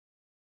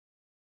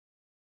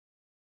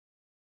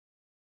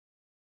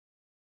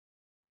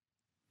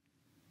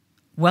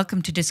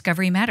Welcome to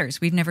Discovery Matters.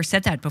 We've never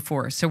said that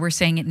before, so we're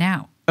saying it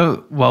now.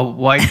 Oh, well,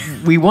 why?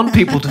 We want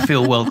people to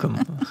feel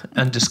welcome,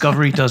 and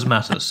discovery does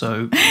matter,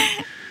 so...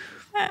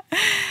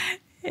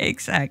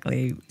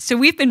 Exactly. So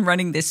we've been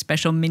running this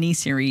special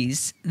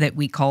mini-series that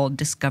we call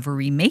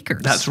Discovery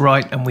Makers. That's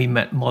right, and we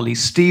met Molly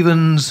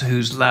Stevens,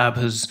 whose lab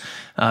has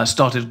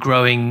started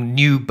growing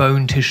new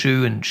bone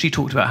tissue, and she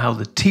talked about how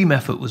the team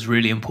effort was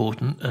really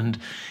important. And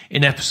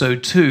in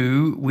episode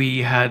 2, we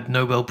had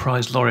Nobel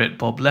Prize laureate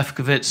Bob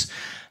Lefkowitz,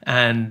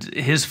 and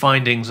his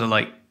findings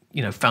are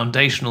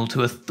foundational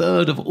to a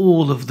third of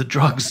all of the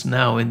drugs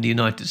now in the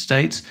United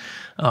States.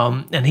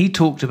 And he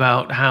talked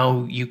about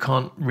how you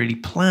can't really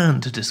plan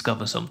to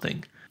discover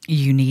something.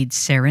 You need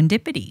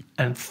serendipity.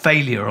 And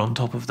failure on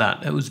top of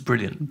that. It was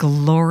brilliant.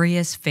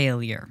 Glorious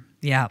failure.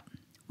 Yeah.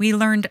 We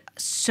learned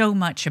so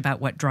much about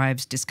what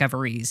drives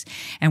discoveries,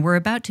 and we're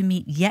about to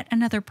meet yet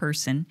another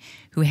person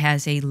who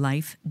has a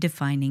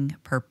life-defining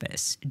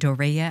purpose,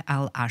 Dorraya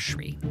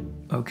El-Ashry.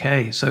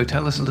 Okay, so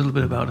tell us a little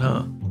bit about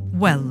her.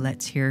 Well,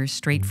 let's hear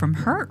straight from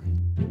her.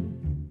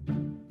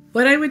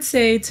 What I would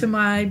say to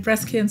my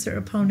breast cancer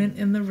opponent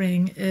in the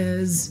ring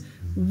is,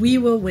 we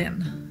will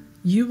win.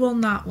 You will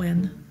not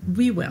win.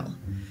 We will.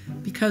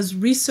 Because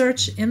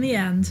research, in the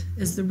end,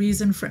 is the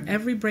reason for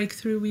every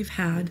breakthrough we've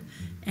had,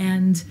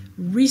 and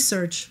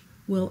research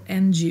will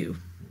end you.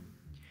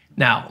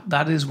 Now,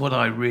 that is what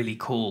I really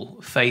call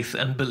faith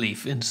and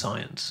belief in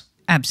science.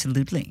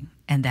 Absolutely.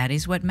 And that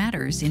is what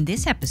matters in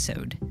this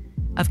episode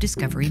of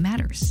Discovery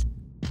Matters.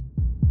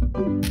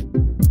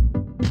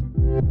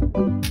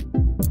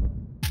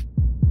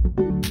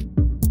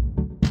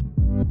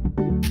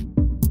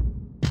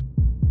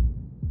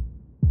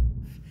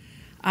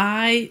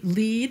 I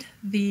lead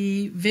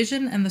the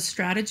vision and the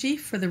strategy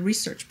for the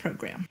research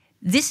program.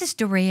 This is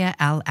Dorraya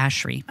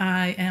El-Ashry.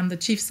 I am the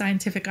Chief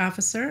Scientific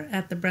Officer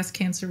at the Breast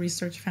Cancer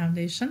Research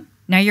Foundation.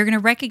 Now, you're going to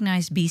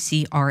recognize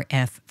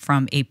BCRF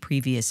from a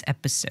previous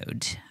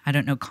episode. I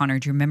don't know, Connor,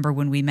 do you remember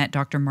when we met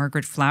Dr.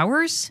 Margaret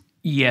Flowers?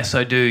 Yes,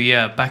 I do,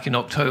 yeah, back in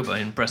October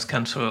in Breast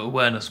Cancer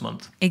Awareness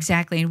Month.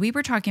 Exactly, and we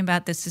were talking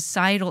about the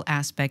societal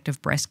aspect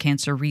of breast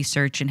cancer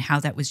research and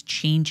how that was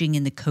changing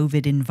in the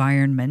COVID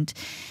environment.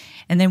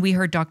 And then we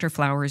heard Dr.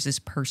 Flowers'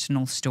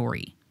 personal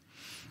story.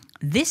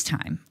 This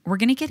time, we're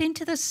going to get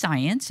into the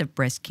science of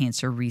breast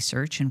cancer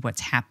research and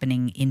what's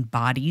happening in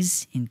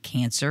bodies in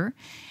cancer.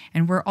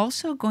 And we're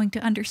also going to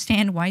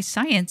understand why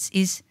science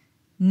is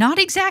not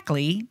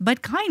exactly,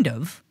 but kind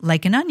of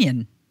like an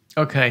onion.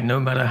 Okay, no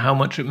matter how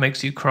much it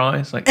makes you cry,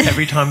 it's like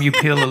every time you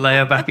peel a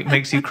layer back, it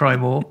makes you cry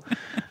more.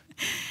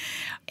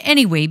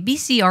 Anyway,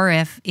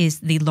 BCRF is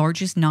the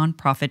largest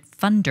nonprofit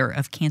funder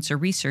of cancer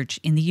research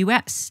in the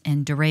U.S.,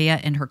 and Dorraya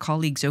and her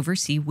colleagues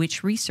oversee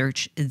which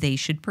research they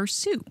should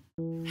pursue.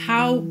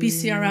 How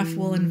BCRF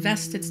will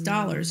invest its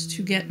dollars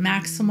to get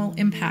maximal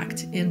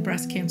impact in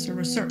breast cancer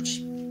research.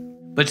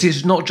 But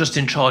she's not just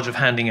in charge of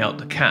handing out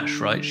the cash,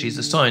 right? She's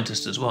a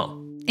scientist as well.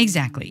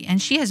 Exactly,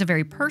 and she has a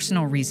very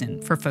personal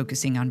reason for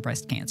focusing on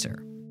breast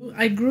cancer.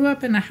 I grew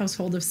up in a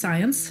household of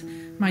science.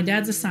 My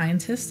dad's a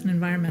scientist, an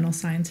environmental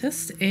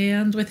scientist,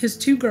 and with his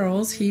 2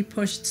 girls, he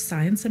pushed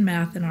science and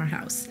math in our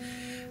house.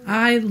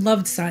 I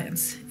loved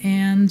science,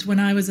 and when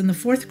I was in the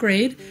 4th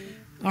grade,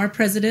 our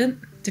president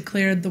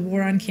declared the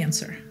war on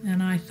cancer,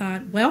 and I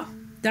thought, well,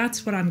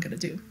 that's what I'm going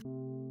to do.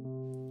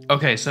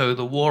 Okay, so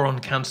the war on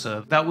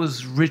cancer, that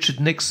was Richard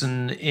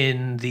Nixon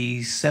in the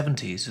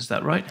 70s, is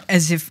that right?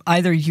 As if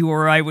either you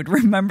or I would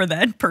remember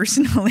that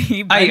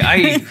personally. But...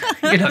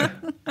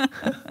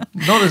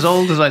 not as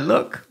old as I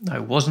look. I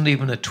wasn't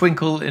even a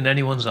twinkle in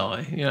anyone's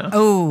eye. Yeah.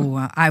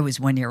 Oh, I was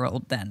 1 year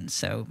old then,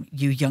 so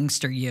you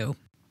youngster you.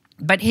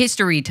 But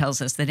history tells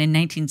us that in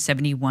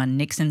 1971,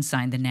 Nixon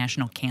signed the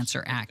National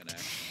Cancer Act.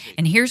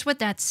 And here's what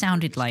that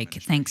sounded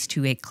like, thanks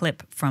to a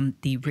clip from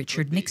the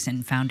Richard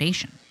Nixon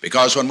Foundation.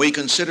 Because when we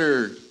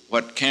consider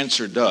what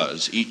cancer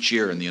does each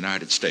year in the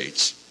United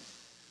States,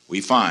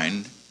 we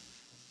find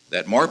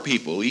that more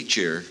people each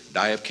year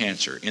die of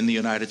cancer in the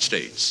United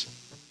States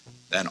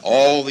than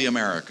all the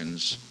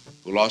Americans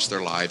who lost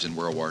their lives in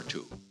World War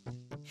II.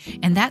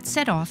 And that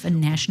set off a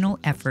national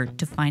effort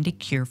to find a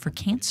cure for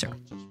cancer.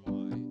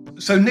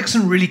 So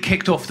Nixon really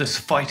kicked off this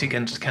fight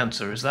against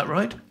cancer, is that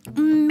right?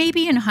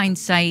 Maybe in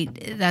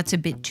hindsight, that's a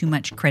bit too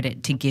much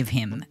credit to give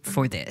him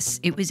for this.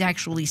 It was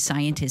actually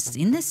scientists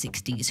in the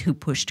 60s who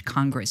pushed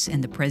Congress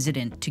and the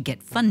president to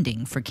get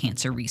funding for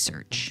cancer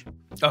research.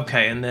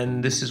 Okay, and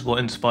then this is what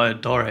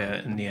inspired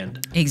Dorraya in the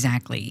end.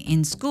 Exactly.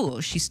 In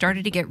school, she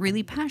started to get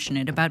really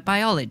passionate about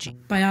biology.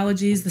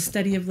 Biology is the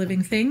study of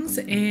living things,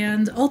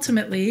 and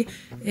ultimately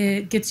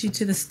it gets you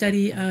to the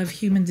study of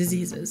human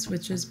diseases,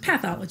 which is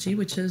pathology,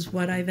 which is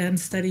what I then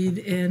studied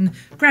in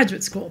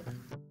graduate school.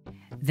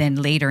 Then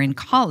later in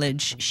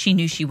college, she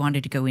knew she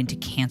wanted to go into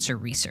cancer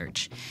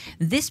research.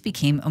 This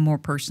became a more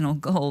personal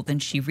goal than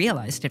she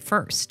realized at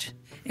first.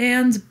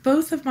 And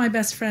both of my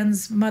best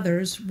friends'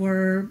 mothers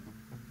were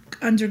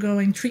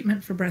undergoing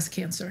treatment for breast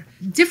cancer,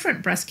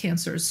 different breast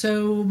cancers.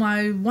 So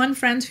my one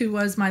friend who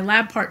was my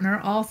lab partner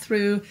all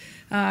through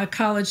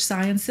college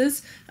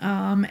sciences,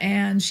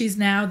 and she's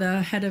now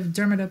the head of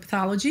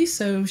dermatopathology,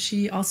 so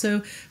she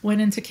also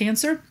went into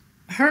cancer.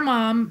 Her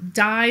mom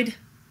died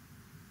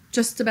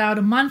just about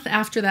a month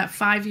after that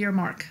 5-year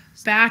mark.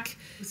 Back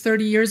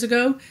 30 years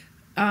ago,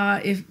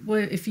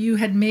 if you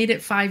had made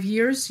it 5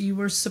 years, you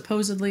were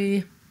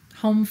supposedly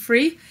home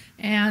free,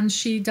 and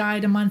she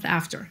died a month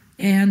after.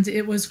 And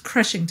it was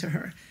crushing to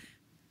her.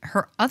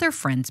 Her other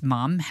friend's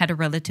mom had a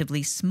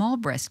relatively small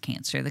breast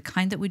cancer, the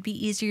kind that would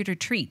be easier to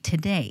treat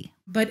today.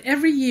 But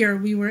every year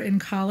we were in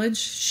college,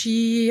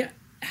 she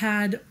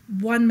had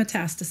one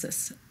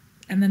metastasis.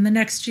 And then the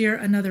next year,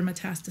 another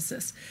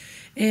metastasis.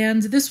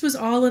 And this was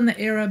all in the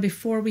era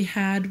before we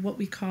had what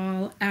we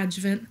call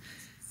adjuvant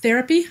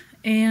therapy.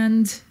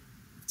 And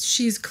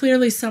she's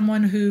clearly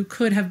someone who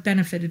could have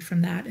benefited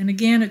from that. And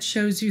again, it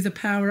shows you the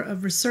power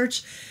of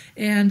research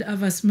and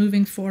of us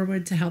moving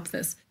forward to help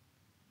this.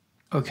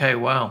 Okay,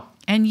 wow.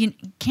 And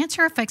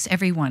cancer affects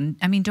everyone.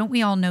 I mean, don't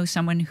we all know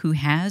someone who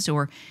has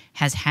or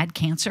has had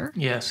cancer?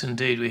 Yes,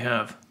 indeed, we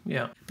have.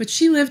 Yeah. But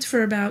she lived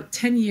for about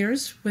 10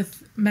 years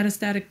with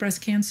metastatic breast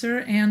cancer,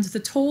 and the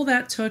toll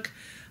that took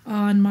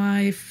on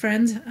my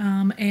friend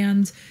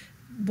and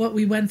what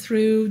we went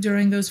through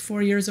during those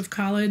 4 years of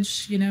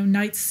college,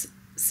 nights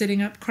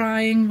sitting up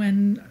crying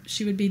when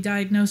she would be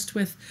diagnosed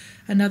with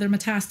another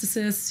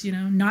metastasis,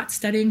 not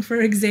studying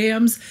for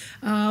exams,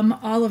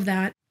 all of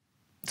that.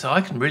 So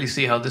I can really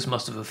see how this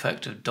must have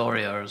affected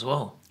Dorraya as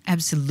well.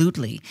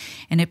 Absolutely.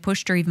 And it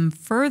pushed her even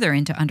further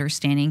into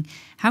understanding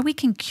how we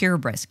can cure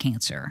breast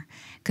cancer,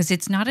 because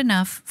it's not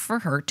enough for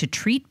her to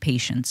treat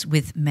patients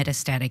with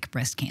metastatic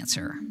breast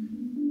cancer.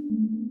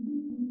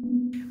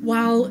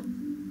 While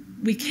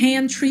we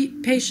can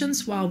treat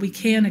patients, while we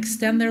can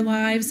extend their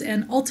lives,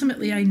 and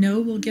ultimately I know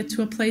we'll get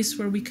to a place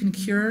where we can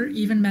cure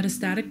even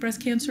metastatic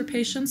breast cancer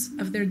patients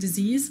of their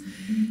disease,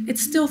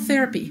 it's still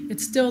therapy.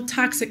 It's still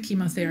toxic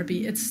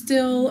chemotherapy. It's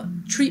still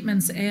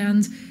treatments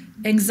and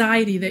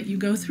anxiety that you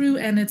go through,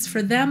 and it's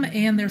for them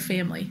and their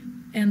family.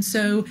 And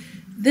so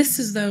this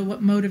is, though,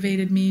 what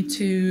motivated me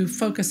to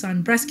focus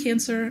on breast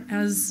cancer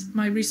as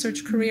my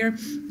research career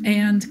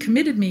and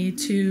committed me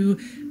to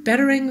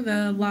bettering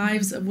the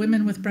lives of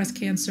women with breast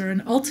cancer.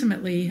 And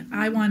ultimately,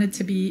 I wanted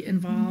to be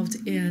involved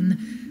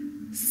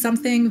in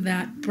something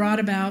that brought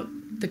about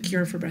the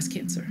cure for breast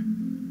cancer.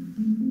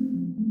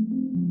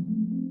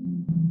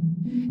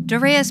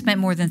 Dorraya spent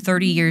more than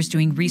 30 years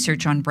doing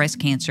research on breast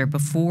cancer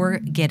before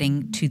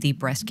getting to the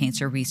Breast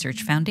Cancer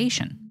Research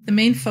Foundation. The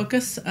main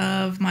focus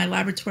of my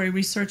laboratory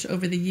research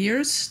over the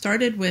years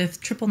started with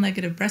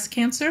triple-negative breast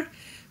cancer,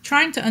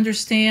 trying to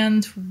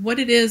understand what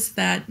it is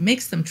that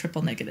makes them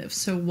triple negative.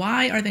 So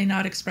why are they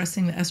not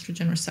expressing the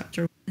estrogen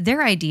receptor?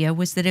 Their idea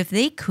was that if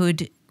they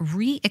could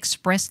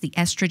re-express the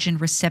estrogen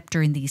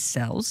receptor in these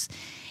cells,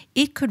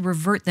 it could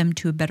revert them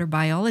to a better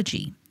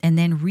biology and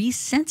then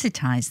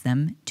resensitize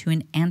them to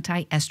an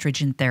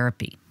anti-estrogen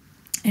therapy.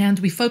 And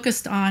we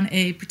focused on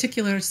a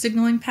particular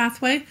signaling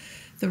pathway,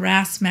 the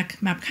RAS-MAP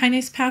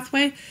kinase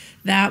pathway,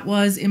 that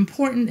was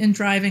important in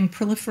driving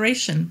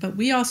proliferation. But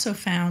we also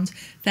found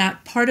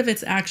that part of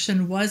its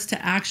action was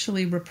to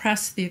actually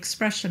repress the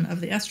expression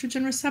of the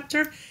estrogen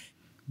receptor.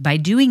 By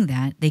doing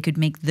that, they could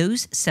make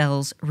those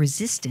cells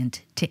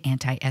resistant to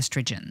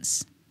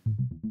anti-estrogens.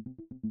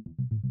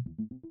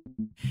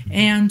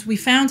 And we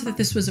found that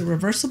this was a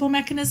reversible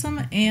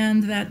mechanism,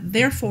 and that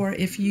therefore,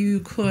 if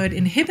you could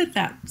inhibit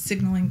that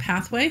signaling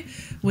pathway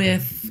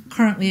with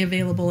currently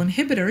available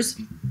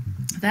inhibitors,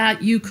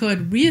 that you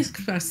could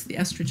re-express the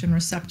estrogen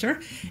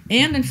receptor,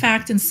 and in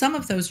fact, in some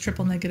of those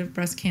triple-negative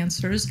breast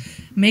cancers,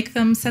 make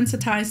them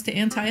sensitized to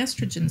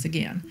anti-estrogens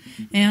again.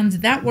 And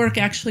that work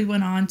actually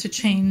went on to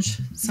change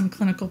some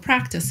clinical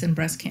practice in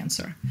breast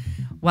cancer.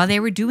 While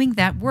they were doing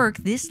that work,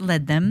 this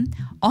led them,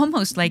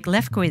 almost like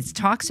Lefkowitz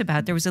talks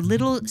about, there was a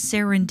little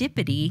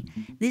serendipity.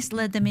 This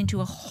led them into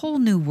a whole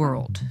new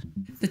world.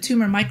 The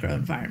tumor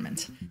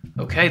microenvironment.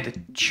 Okay, the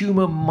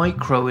tumor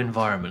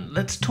microenvironment.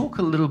 Let's talk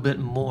a little bit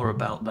more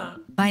about that.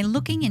 By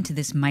looking into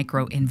this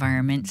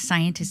microenvironment,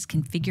 scientists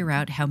can figure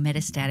out how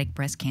metastatic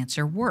breast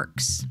cancer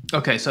works.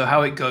 Okay, so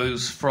how it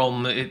goes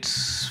from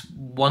its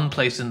one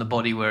place in the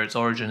body where its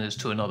origin is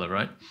to another,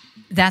 right?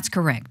 That's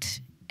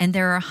correct. And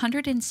there are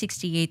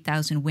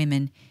 168,000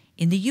 women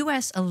in the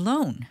U.S.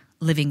 alone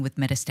living with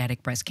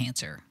metastatic breast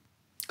cancer.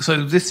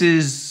 So this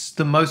is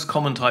the most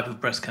common type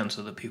of breast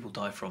cancer that people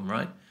die from,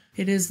 right?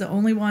 It is the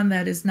only one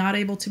that is not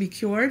able to be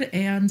cured,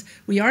 and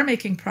we are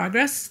making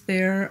progress.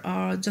 There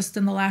are, just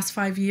in the last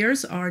 5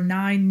 years, are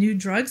 9 new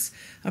drugs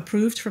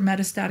approved for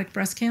metastatic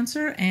breast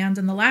cancer, and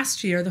in the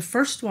last year, the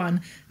first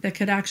one that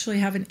could actually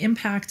have an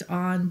impact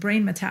on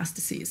brain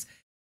metastases.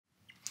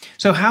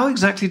 So how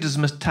exactly does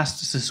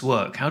metastasis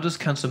work? How does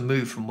cancer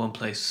move from one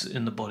place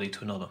in the body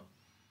to another?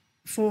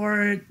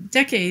 For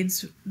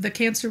decades, the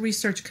cancer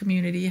research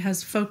community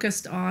has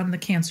focused on the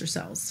cancer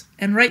cells,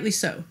 and rightly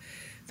so.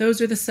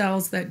 Those are the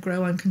cells that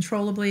grow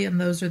uncontrollably, and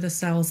those are the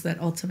cells that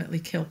ultimately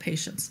kill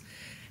patients.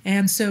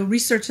 And so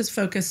research has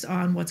focused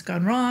on what's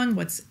gone wrong,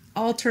 what's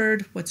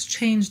altered, what's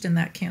changed in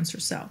that cancer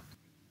cell.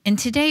 And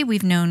today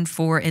we've known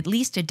for at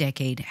least a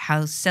decade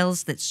how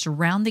cells that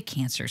surround the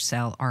cancer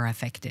cell are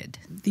affected.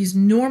 These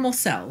normal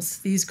cells,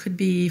 these could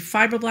be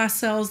fibroblast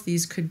cells,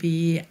 these could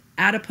be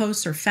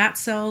adipose or fat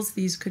cells,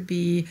 these could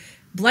be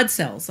blood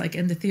cells like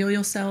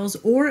endothelial cells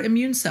or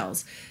immune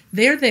cells.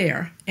 They're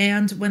there,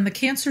 and when the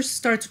cancer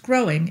starts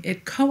growing,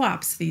 it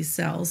co-opts these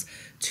cells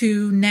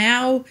to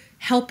now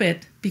help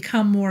it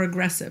become more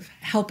aggressive,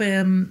 help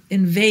them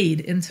invade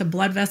into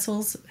blood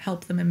vessels,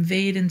 help them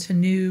invade into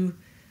new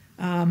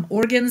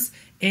organs.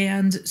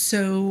 And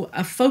so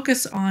a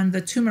focus on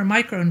the tumor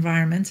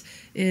microenvironment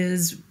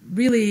is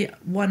really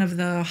one of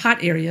the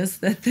hot areas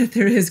that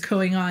there is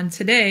going on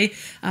today,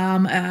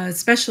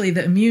 especially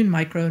the immune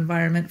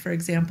microenvironment, for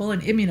example,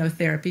 and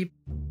immunotherapy.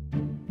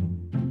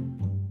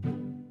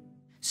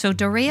 So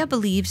Dorraya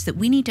believes that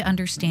we need to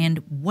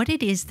understand what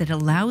it is that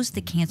allows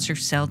the cancer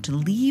cell to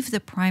leave the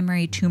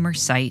primary tumor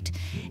site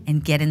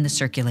and get in the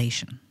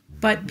circulation.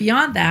 But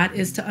beyond that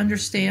is to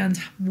understand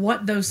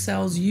what those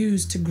cells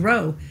use to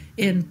grow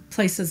in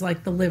places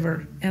like the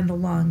liver and the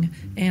lung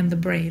and the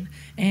brain.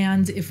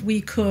 And if we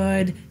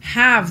could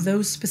have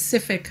those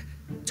specific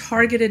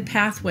targeted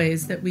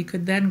pathways that we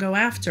could then go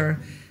after,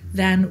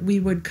 then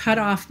we would cut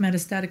off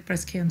metastatic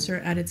breast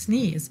cancer at its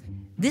knees.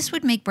 This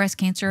would make breast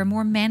cancer a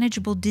more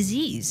manageable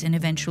disease and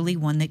eventually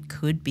one that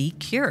could be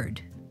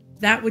cured.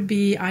 That would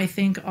be, I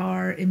think,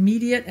 our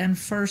immediate and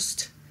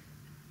first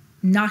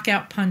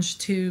knockout punch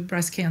to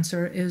breast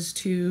cancer, is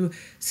to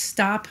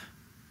stop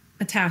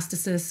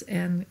metastasis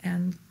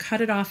and cut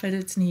it off at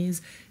its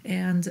knees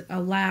and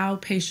allow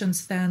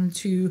patients then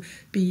to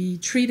be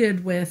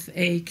treated with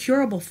a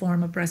curable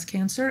form of breast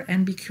cancer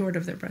and be cured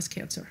of their breast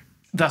cancer.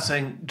 That's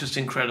just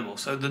incredible.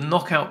 So the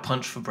knockout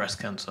punch for breast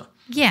cancer.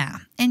 Yeah,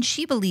 and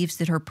she believes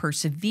that her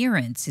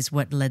perseverance is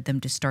what led them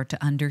to start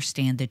to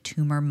understand the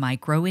tumor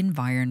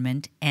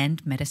microenvironment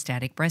and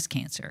metastatic breast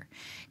cancer.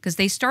 Because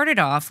they started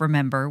off,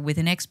 remember, with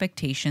an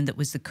expectation that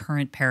was the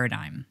current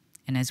paradigm.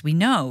 And as we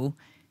know,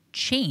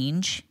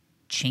 changing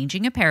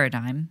a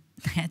paradigm,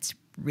 that's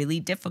really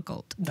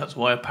difficult. That's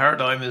why a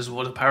paradigm is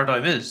what a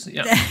paradigm is.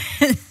 Yeah.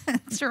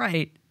 That's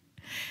right.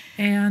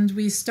 And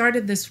we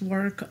started this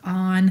work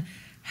on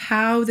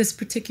how this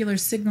particular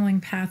signaling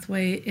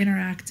pathway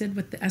interacted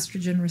with the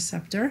estrogen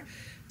receptor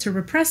to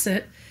repress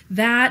it.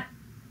 That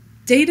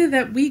data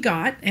that we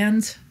got,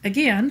 and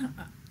again,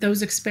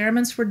 those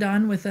experiments were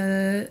done with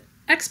an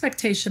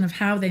expectation of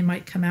how they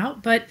might come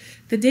out, but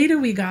the data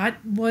we got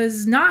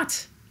was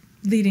not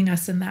leading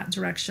us in that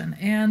direction.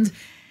 And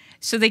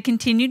so they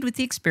continued with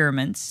the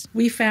experiments.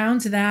 We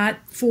found that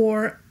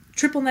for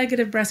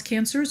triple-negative breast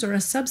cancers, or a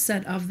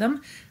subset of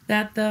them,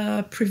 that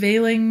the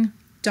prevailing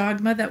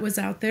dogma that was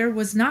out there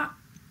was not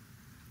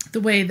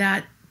the way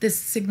that this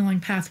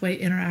signaling pathway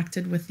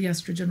interacted with the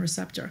estrogen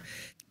receptor.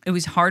 It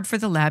was hard for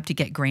the lab to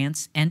get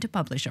grants and to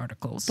publish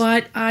articles.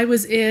 But I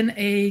was in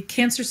a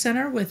cancer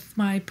center with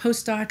my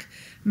postdoc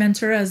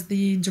mentor as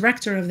the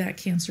director of that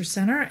cancer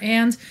center,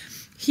 and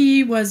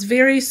he was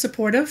very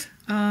supportive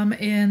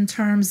in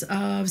terms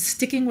of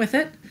sticking with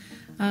it,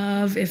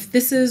 of if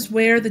this is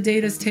where the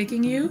data is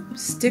taking you,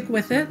 stick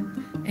with it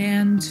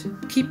and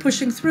keep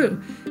pushing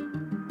through.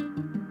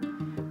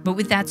 But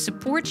with that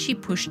support, she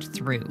pushed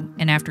through.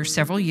 And after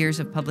several years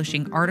of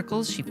publishing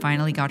articles, she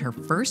finally got her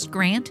first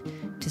grant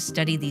to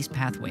study these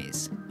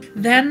pathways.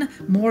 Then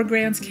more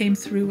grants came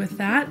through with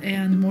that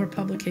and more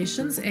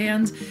publications.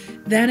 And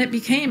then it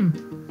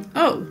became,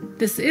 oh,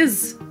 this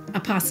is a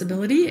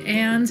possibility.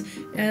 And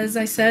as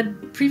I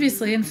said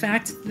previously, in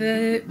fact,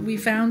 we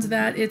found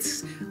that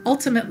it's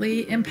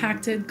ultimately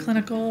impacted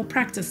clinical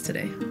practice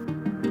today.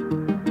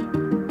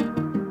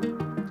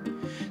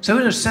 So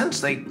in a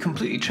sense, they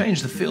completely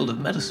changed the field of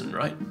medicine,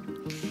 right?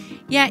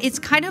 Yeah, it's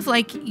kind of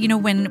like,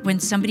 when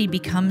somebody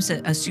becomes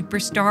a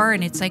superstar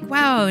and it's like,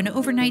 wow, an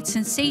overnight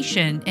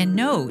sensation. And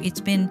no,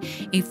 it's been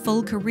a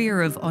full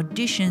career of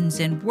auditions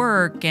and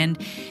work. And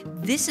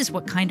this is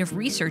what kind of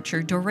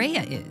researcher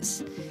Dorraya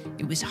is.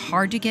 It was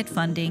hard to get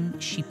funding.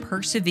 She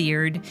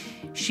persevered.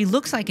 She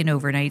looks like an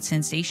overnight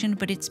sensation,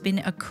 but it's been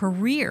a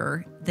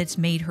career that's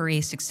made her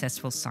a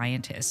successful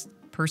scientist.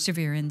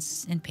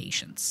 Perseverance and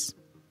patience.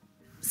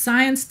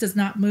 Science does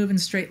not move in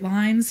straight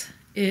lines.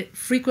 It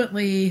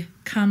frequently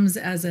comes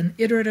as an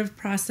iterative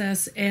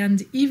process,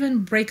 and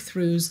even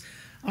breakthroughs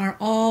are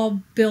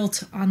all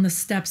built on the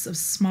steps of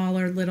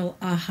smaller little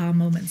aha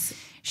moments.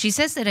 She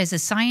says that as a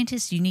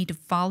scientist, you need to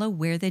follow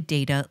where the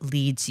data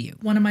leads you.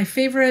 One of my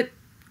favorite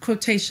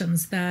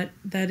quotations that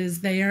is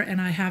there, and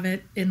I have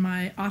it in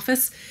my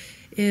office,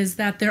 is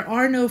that there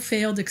are no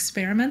failed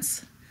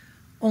experiments,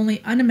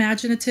 only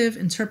unimaginative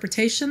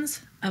interpretations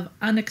of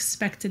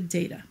unexpected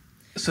data.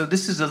 So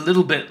this is a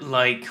little bit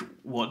like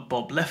what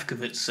Bob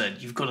Lefkowitz said.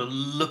 You've got to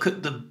look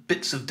at the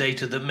bits of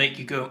data that make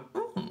you go,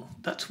 oh,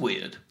 that's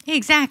weird.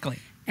 Exactly.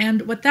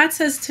 And what that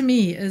says to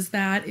me is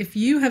that if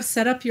you have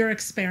set up your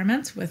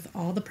experiment with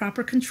all the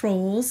proper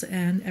controls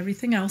and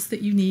everything else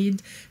that you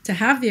need to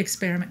have the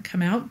experiment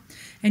come out,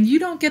 and you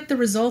don't get the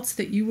results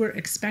that you were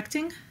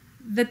expecting,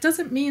 that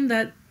doesn't mean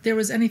that there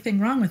was anything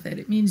wrong with it.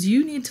 It means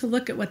you need to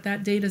look at what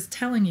that data is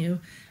telling you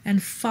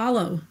and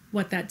follow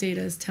what that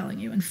data is telling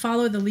you and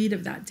follow the lead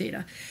of that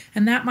data.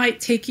 And that might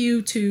take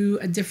you to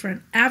a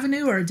different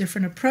avenue or a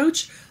different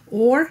approach,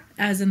 or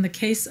as in the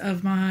case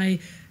of my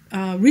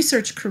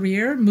research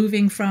career,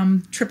 moving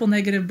from triple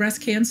negative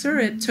breast cancer,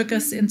 it took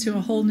us into a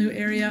whole new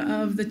area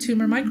of the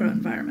tumor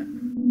microenvironment.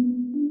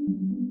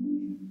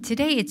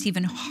 Today, it's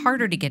even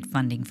harder to get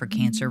funding for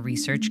cancer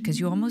research because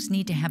you almost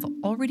need to have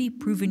already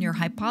proven your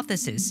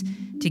hypothesis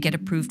to get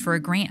approved for a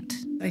grant.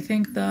 I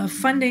think the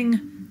funding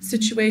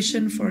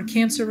situation for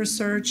cancer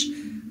research,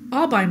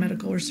 all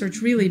biomedical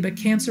research really, but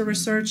cancer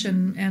research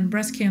and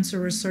breast cancer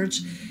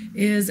research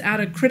is at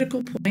a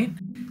critical point.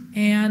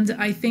 And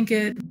I think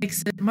it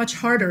makes it much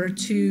harder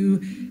to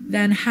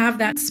then have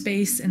that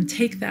space and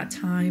take that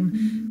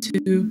time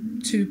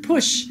to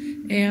push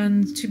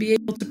and to be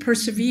able to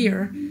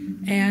persevere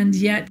and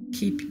yet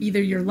keep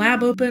either your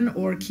lab open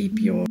or keep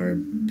your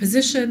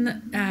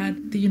position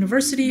at the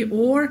university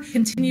or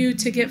continue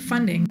to get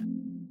funding.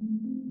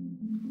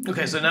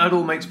 Okay, so now it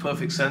all makes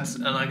perfect sense,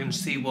 and I can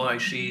see why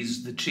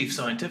she's the chief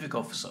scientific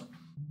officer.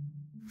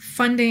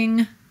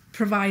 Funding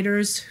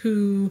providers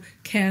who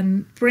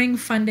can bring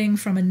funding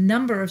from a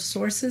number of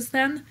sources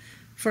then,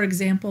 for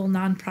example,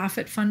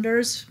 nonprofit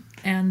funders.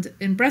 And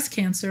in breast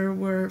cancer,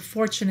 we're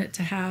fortunate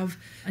to have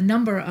a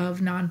number of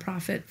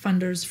nonprofit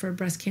funders for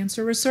breast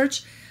cancer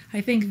research.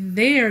 I think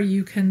there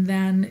you can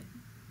then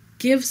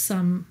give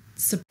some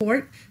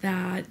support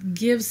that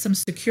gives some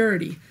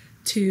security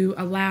to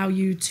allow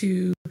you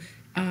to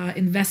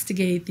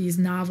investigate these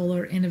novel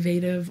or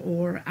innovative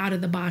or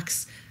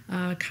out-of-the-box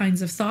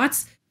kinds of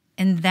thoughts.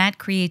 And that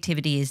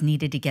creativity is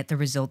needed to get the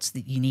results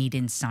that you need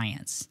in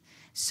science.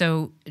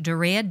 So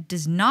Dorraya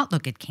does not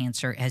look at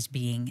cancer as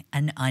being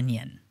an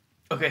onion.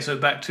 Okay, so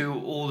back to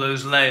all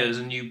those layers,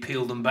 and you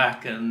peel them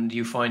back and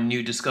you find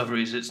new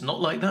discoveries. It's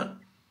not like that?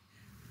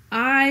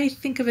 I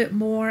think of it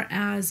more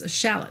as a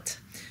shallot,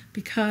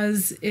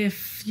 because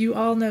if you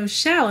all know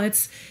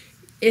shallots,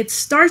 it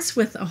starts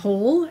with a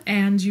hole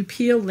and you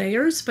peel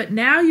layers, but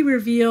now you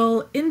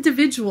reveal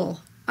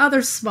individual,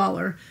 other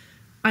smaller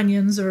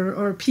onions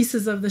or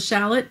pieces of the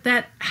shallot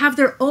that have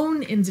their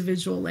own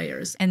individual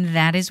layers. And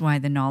that is why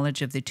the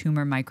knowledge of the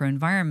tumor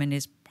microenvironment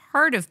is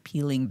part of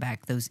peeling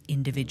back those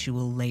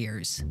individual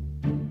layers.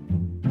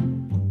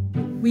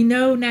 We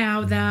know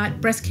now that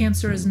breast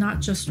cancer is not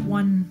just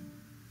one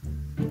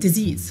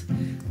disease.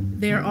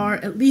 There are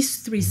at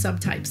least 3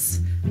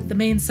 subtypes. The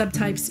main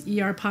subtypes,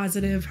 ER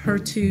positive,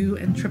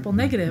 HER2, and triple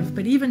negative.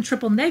 But even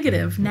triple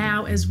negative,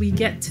 now as we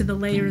get to the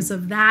layers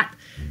of that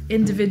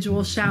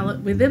individual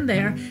shallot within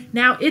there,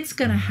 now it's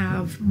going to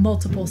have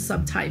multiple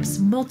subtypes,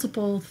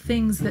 multiple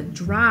things that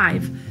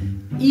drive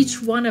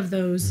each one of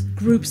those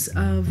groups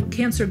of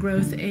cancer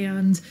growth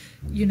and,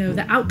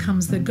 the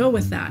outcomes that go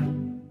with that.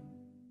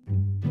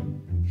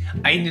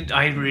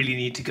 I really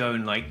need to go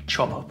and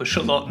chop up a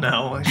shallot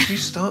now. She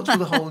starts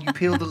with a hole, you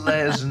peel the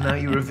layers, and now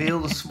you reveal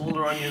the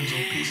smaller onions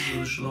or pieces of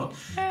the shallot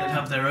that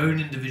have their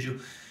own individual.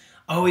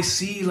 Oh, I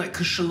see.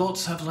 Because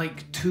shallots have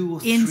 2 or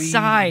 3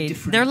 inside.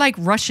 Different... They're like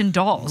Russian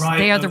dolls. Right,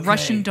 they are the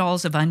Russian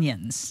dolls of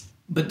onions.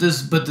 But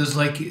there's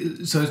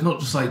so it's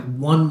not just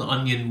one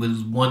onion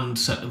with one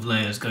set of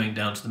layers going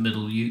down to the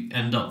middle. You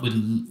end up with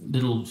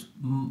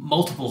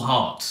multiple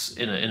hearts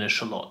in a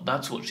shallot.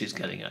 That's what she's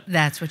getting at.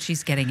 That's what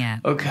she's getting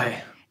at.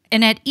 Okay.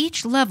 And at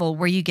each level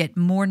where you get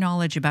more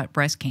knowledge about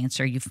breast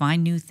cancer, you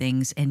find new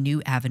things and new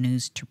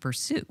avenues to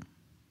pursue.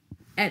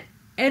 At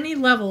any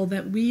level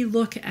that we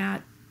look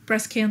at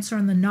breast cancer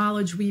and the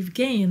knowledge we've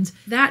gained,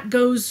 that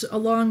goes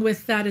along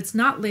with that it's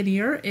not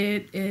linear.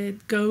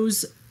 It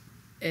goes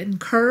in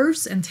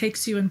curves and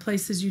takes you in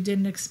places you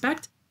didn't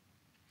expect.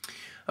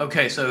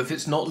 Okay, so if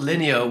it's not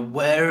linear,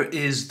 where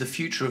is the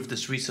future of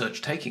this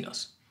research taking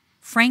us?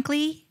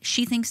 Frankly,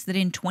 she thinks that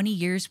in 20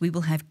 years we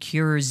will have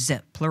cures,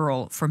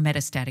 plural, for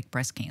metastatic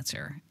breast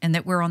cancer, and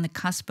that we're on the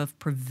cusp of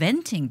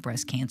preventing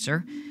breast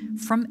cancer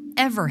from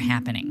ever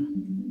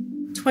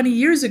happening. 20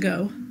 years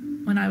ago,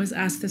 when I was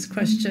asked this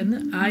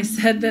question, I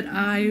said that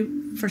I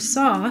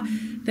foresaw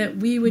that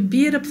we would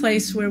be at a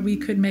place where we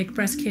could make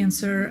breast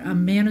cancer a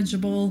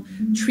manageable,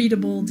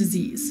 treatable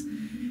disease.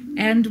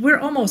 And we're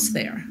almost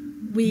there.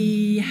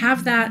 We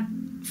have that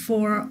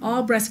for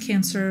all breast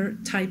cancer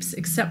types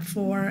except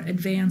for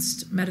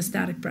advanced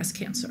metastatic breast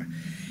cancer.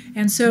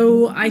 And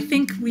so I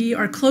think we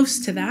are close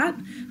to that.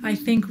 I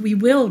think we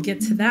will get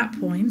to that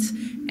point,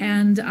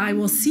 and I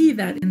will see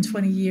that in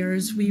 20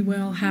 years we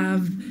will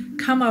have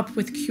come up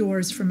with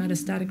cures for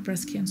metastatic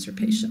breast cancer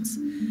patients.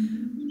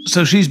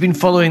 So she's been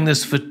following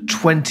this for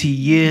 20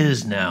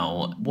 years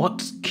now.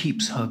 What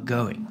keeps her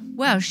going?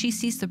 Well, she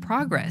sees the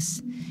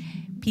progress.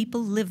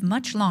 People live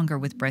much longer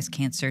with breast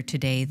cancer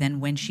today than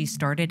when she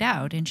started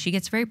out, and she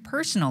gets very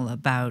personal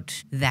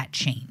about that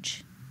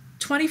change.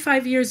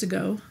 25 years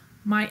ago,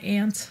 my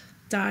aunt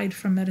died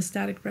from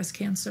metastatic breast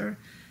cancer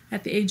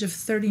at the age of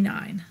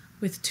 39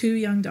 with 2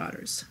 young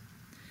daughters.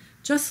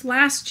 Just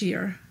last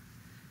year,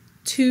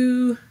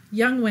 2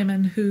 young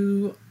women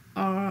who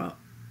are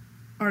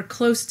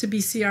close to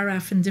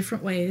BCRF in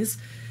different ways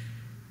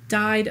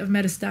died of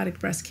metastatic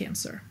breast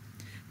cancer.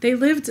 They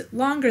lived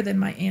longer than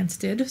my aunt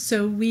did,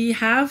 so we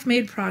have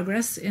made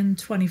progress in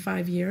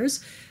 25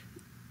 years.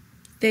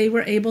 They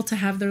were able to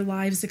have their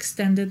lives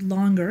extended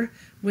longer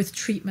with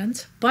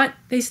treatment, but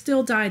they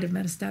still died of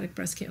metastatic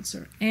breast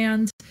cancer.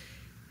 And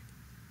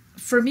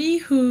for me,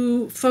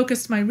 who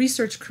focused my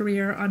research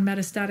career on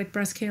metastatic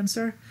breast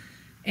cancer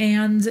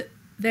and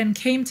then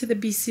came to the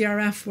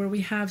BCRF where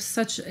we have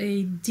such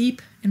a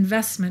deep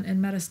investment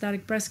in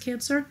metastatic breast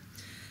cancer,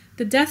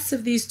 the deaths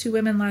of these 2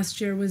 women last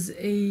year was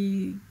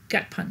a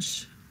gut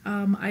punch.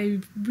 I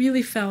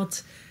really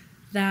felt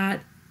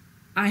that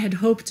I had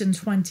hoped in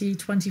 20,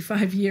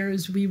 25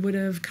 years we would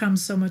have come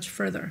so much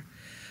further.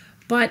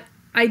 But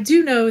I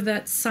do know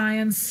that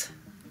science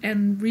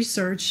and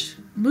research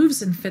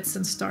moves in fits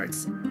and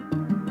starts.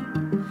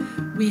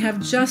 We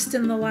have just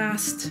in the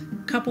last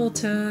couple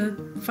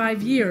to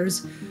 5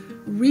 years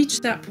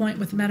reached that point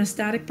with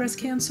metastatic breast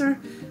cancer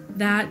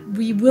that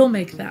we will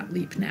make that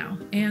leap now,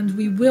 and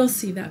we will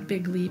see that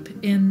big leap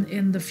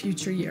in the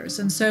future years.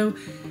 And so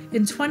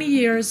in 20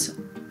 years,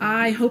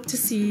 I hope to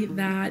see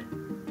that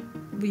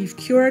we've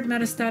cured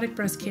metastatic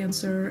breast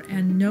cancer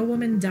and no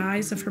woman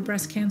dies of her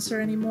breast cancer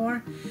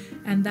anymore,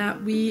 and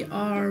that we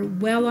are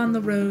well on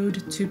the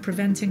road to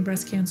preventing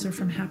breast cancer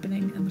from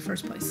happening in the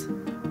first place.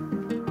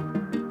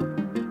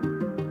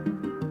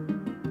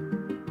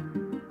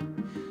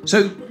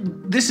 So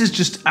this is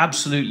just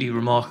absolutely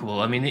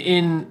remarkable. I mean,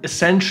 in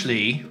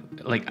essentially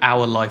like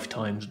our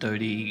lifetimes,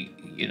 Dodie,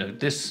 you know,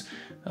 this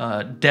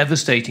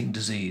devastating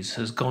disease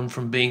has gone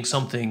from being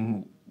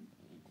something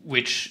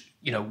which,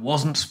 you know,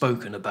 wasn't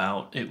spoken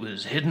about. It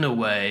was hidden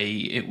away.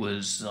 It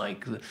was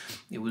like,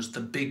 it was the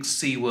big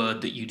C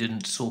word that you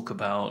didn't talk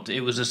about.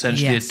 It was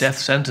essentially a death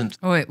sentence.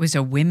 Oh, it was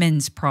a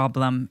women's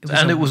problem.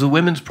 It was a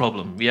women's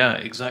problem. Yeah,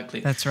 exactly.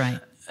 That's right.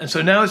 And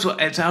so now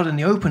it's out in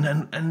the open,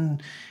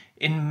 and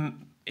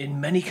in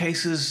many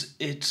cases,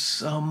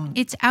 it's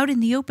out in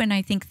the open,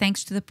 I think,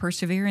 thanks to the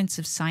perseverance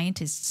of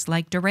scientists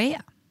like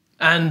Dorraya.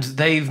 And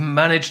they've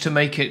managed to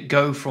make it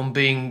go from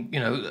being, you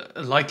know,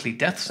 a likely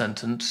death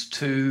sentence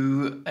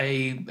to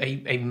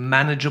a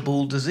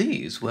manageable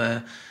disease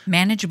where...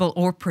 Manageable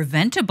or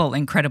preventable,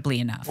 incredibly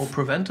enough. Or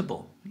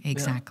preventable.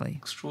 Exactly. Yeah,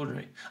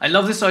 extraordinary. I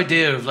love this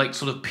idea of like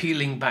sort of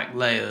peeling back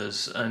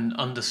layers and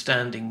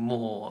understanding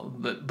more,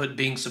 but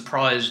being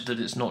surprised that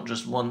it's not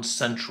just one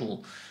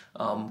central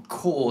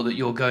core that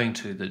you're going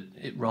to, that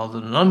rather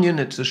than an onion,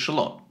 it's a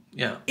shallot.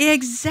 Yeah.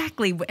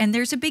 Exactly. And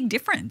there's a big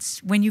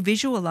difference when you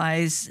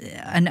visualize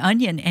an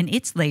onion and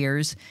its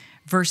layers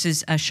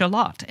versus a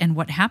shallot and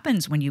what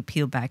happens when you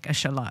peel back a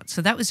shallot.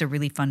 So that was a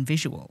really fun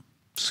visual.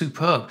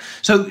 Superb.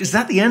 So is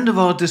that the end of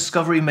our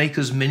Discovery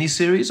Makers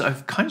miniseries?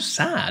 I'm kind of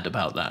sad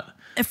about that.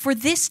 For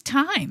this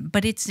time,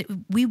 but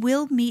we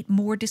will meet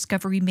more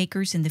Discovery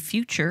Makers in the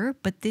future,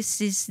 but this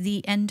is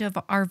the end of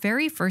our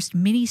very first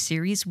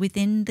mini-series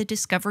within the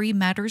Discovery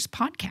Matters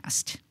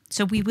podcast.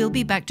 So we will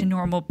be back to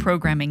normal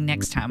programming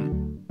next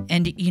time.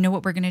 And you know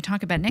what we're going to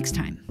talk about next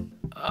time?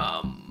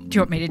 Do you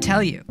want me to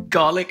tell you?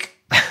 Garlic.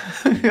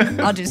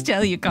 I'll just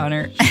tell you,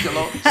 Connor.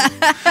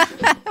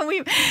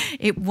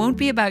 It won't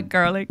be about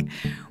garlic.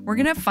 We're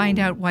going to find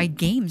out why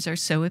games are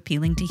so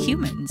appealing to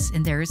humans.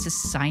 And there is a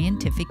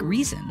scientific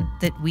reason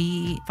that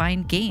we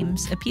find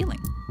games appealing.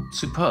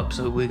 Superb.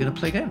 So we're going to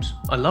play games.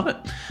 I love it.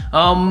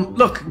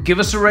 Look, give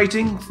us a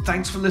rating.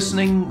 Thanks for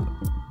listening.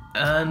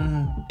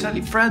 And tell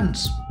your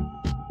friends.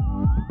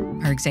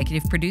 Our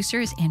executive producer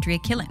is Andrea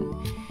Killen.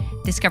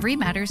 Discovery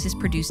Matters is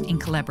produced in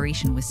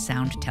collaboration with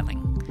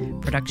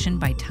Soundtelling. Production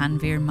by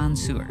Tanvir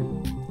Mansour.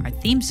 Our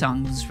theme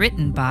song was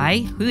written by,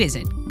 who is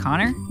it,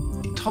 Connor?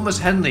 Thomas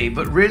Henley,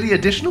 but really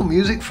additional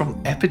music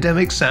from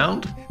Epidemic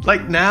Sound?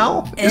 Like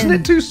now? Isn't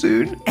it too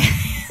soon?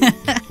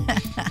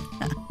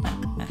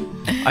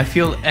 I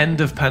feel end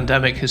of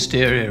pandemic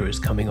hysteria is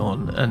coming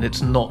on, and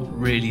it's not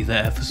really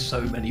there for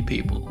so many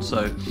people.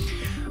 So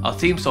our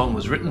theme song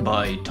was written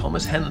by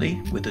Thomas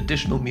Henley with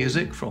additional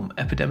music from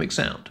Epidemic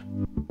Sound.